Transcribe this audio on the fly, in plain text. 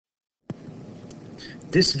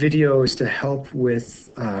This video is to help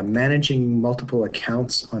with managing multiple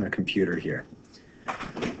accounts on a computer here.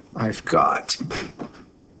 I've got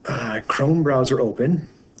Chrome browser open.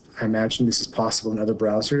 I imagine this is possible in other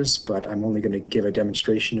browsers, but I'm only going to give a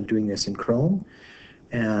demonstration of doing this in Chrome.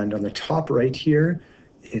 And on the top right here,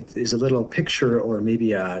 it is a little picture or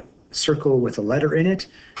maybe a circle with a letter in it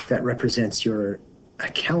that represents your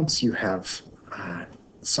accounts you have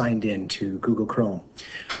signed in to Google Chrome.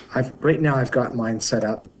 Right now I've got mine set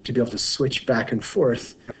up to be able to switch back and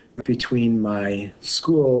forth between my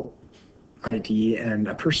school ID and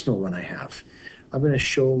a personal one I have. I'm going to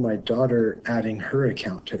show my daughter adding her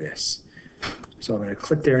account to this. So I'm going to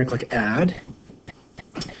click there and click add.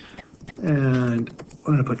 And I'm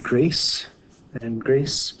going to put Grace. And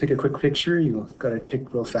Grace, pick a quick picture. You've got to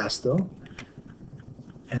pick real fast though.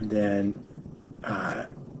 And then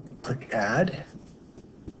click add.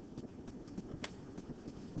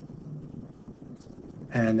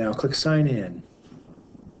 And now click sign in.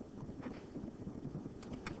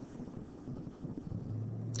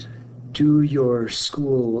 Do your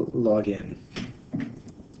school login.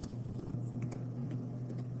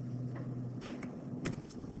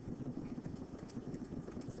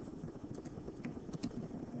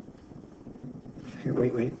 Here,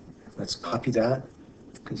 wait. Let's copy that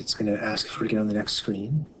because it's going to ask for it to get on the next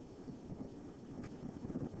screen.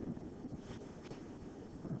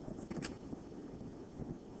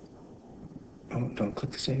 Oh, don't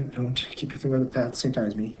click the same. Don't keep your finger on the pad at the same time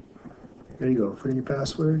as me. There you go. Put in your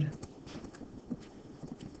password.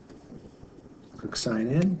 Click sign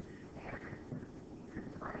in.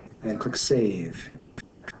 And click save.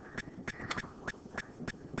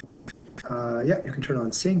 Yeah, you can turn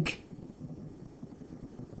on sync.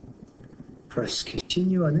 Press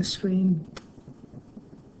continue on this screen.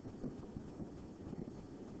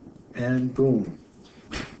 And boom.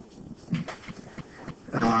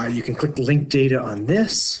 You can click link data on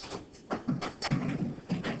this.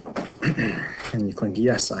 And you click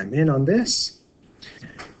yes, I'm in on this.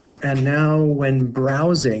 And now when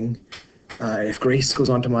browsing, if Grace goes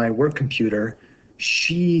onto my work computer,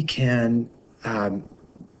 she can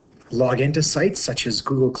log into sites such as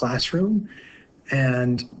Google Classroom,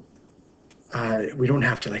 and we don't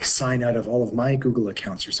have to like sign out of all of my Google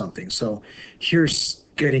accounts or something. So here's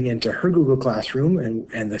getting into her Google Classroom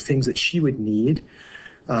and the things that she would need.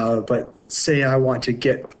 But say I want to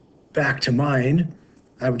get back to mine,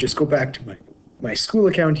 I would just go back to my school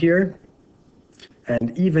account here.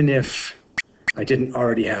 And even if I didn't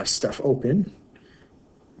already have stuff open,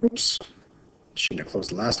 oops, shouldn't have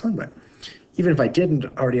closed the last one, but even if I didn't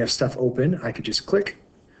already have stuff open, I could just click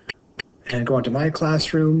and go onto my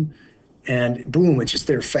classroom, and boom, it's just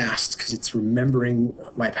there fast because it's remembering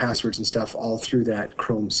my passwords and stuff all through that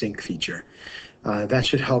Chrome Sync feature. That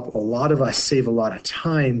should help a lot of us save a lot of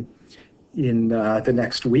time in the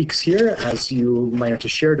next weeks here, as you might have to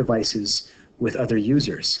share devices with other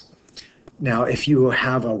users. Now, if you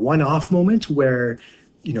have a one-off moment where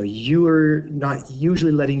you're not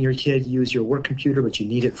usually letting your kid use your work computer, but you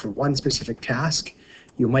need it for one specific task,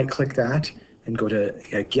 you might click that and go to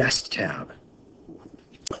a guest tab.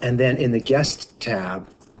 And then in the guest tab,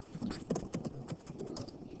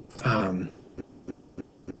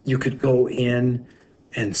 you could go in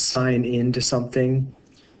and sign into something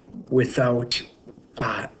without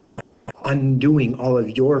undoing all of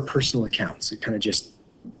your personal accounts. It kind of just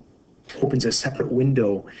opens a separate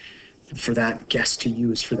window for that guest to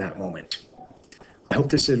use for that moment. I hope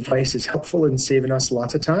this advice is helpful in saving us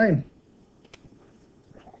lots of time.